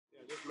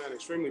Man,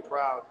 extremely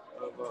proud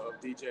of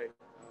DJ,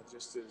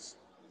 just as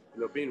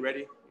being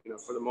ready,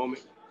 for the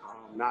moment,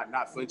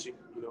 not flinching,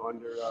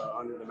 under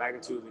the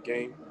magnitude of the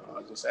game.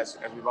 Just as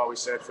we've always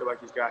said, feel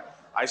like he's got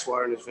ice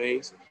water in his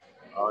veins.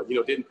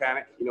 Didn't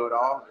panic, at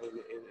all,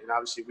 and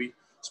obviously we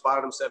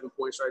spotted him 7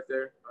 points right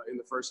there in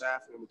the first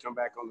half, and we come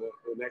back on the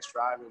next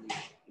drive, and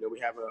we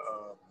have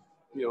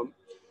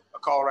a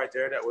call right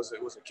there that was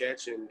a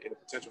catch and a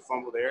potential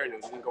fumble there, and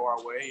it didn't go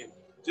our way. And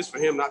just for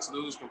him not to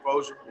lose his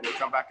composure and then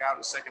come back out in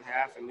the second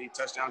half and lead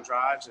touchdown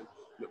drives and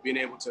being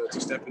able to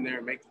step in there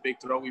and make the big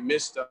throw. We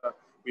missed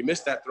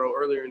that throw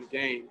earlier in the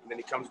game, and then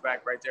he comes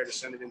back right there to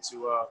send it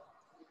into our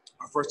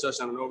first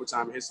touchdown in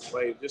overtime and hits the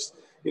play. Just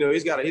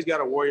he's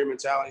got a warrior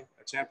mentality,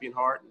 a champion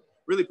heart. And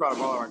really proud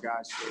of all of our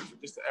guys for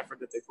just the effort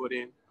that they put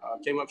in.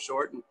 Came up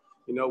short, and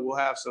we'll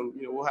have some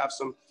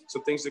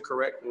things to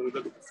correct when we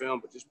look at the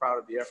film, but just proud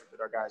of the effort that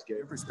our guys gave.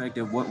 Your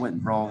perspective, what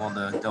went wrong on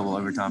the double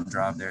overtime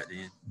drive there at the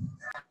end?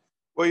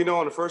 Well,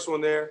 on the first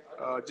one there,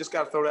 just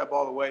got to throw that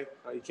ball away.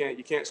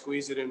 You can't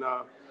squeeze it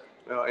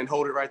and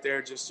hold it right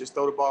there. Just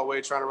throw the ball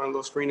away, trying to run a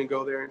little screen and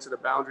go there into the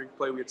boundary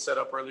play we had set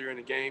up earlier in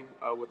the game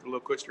with a little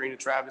quick screen to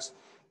Travis.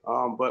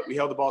 But we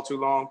held the ball too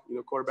long.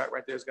 Quarterback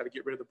right there has got to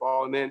get rid of the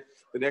ball. And then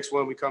the next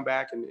one we come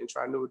back and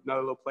try another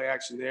little play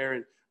action there.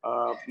 And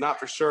not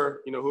for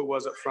sure, who it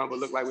was up front, but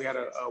looked like we had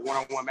a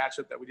one-on-one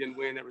matchup that we didn't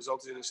win that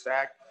resulted in a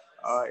stack.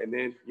 And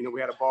then,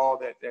 we had a ball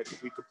that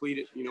we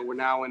completed. We're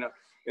now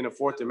in a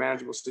fourth and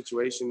manageable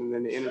situation. And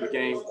then the end of the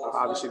game,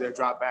 obviously their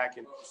drop back,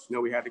 and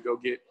we had to go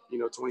get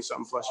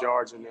 20-something plus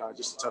yards, and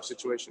just a tough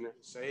situation there.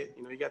 Say it,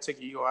 you got to take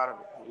the ego out of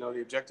it.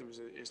 The objective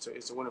is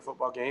to win a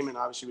football game, and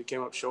obviously we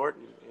came up short.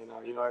 And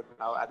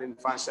I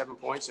didn't find 7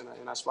 points, and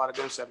I spotted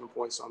them 7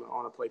 points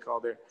on a play call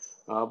there.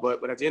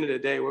 But at the end of the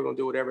day, we're going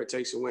to do whatever it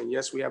takes to win.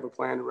 Yes, we have a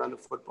plan to run the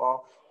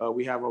football.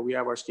 We have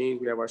our schemes.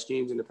 We have our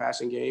schemes in the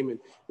passing game, and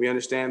we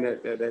understand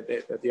that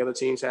the other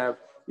teams have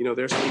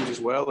their schemes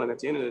as well. And at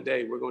the end of the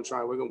day, we're going to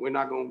try. We're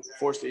not going to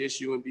force the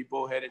issue and be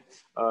bullheaded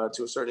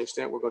to a certain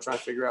extent. We're going to try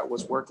to figure out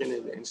what's working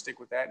and stick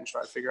with that, and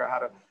try to figure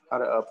out how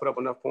to put up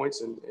enough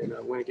points and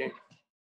win a game.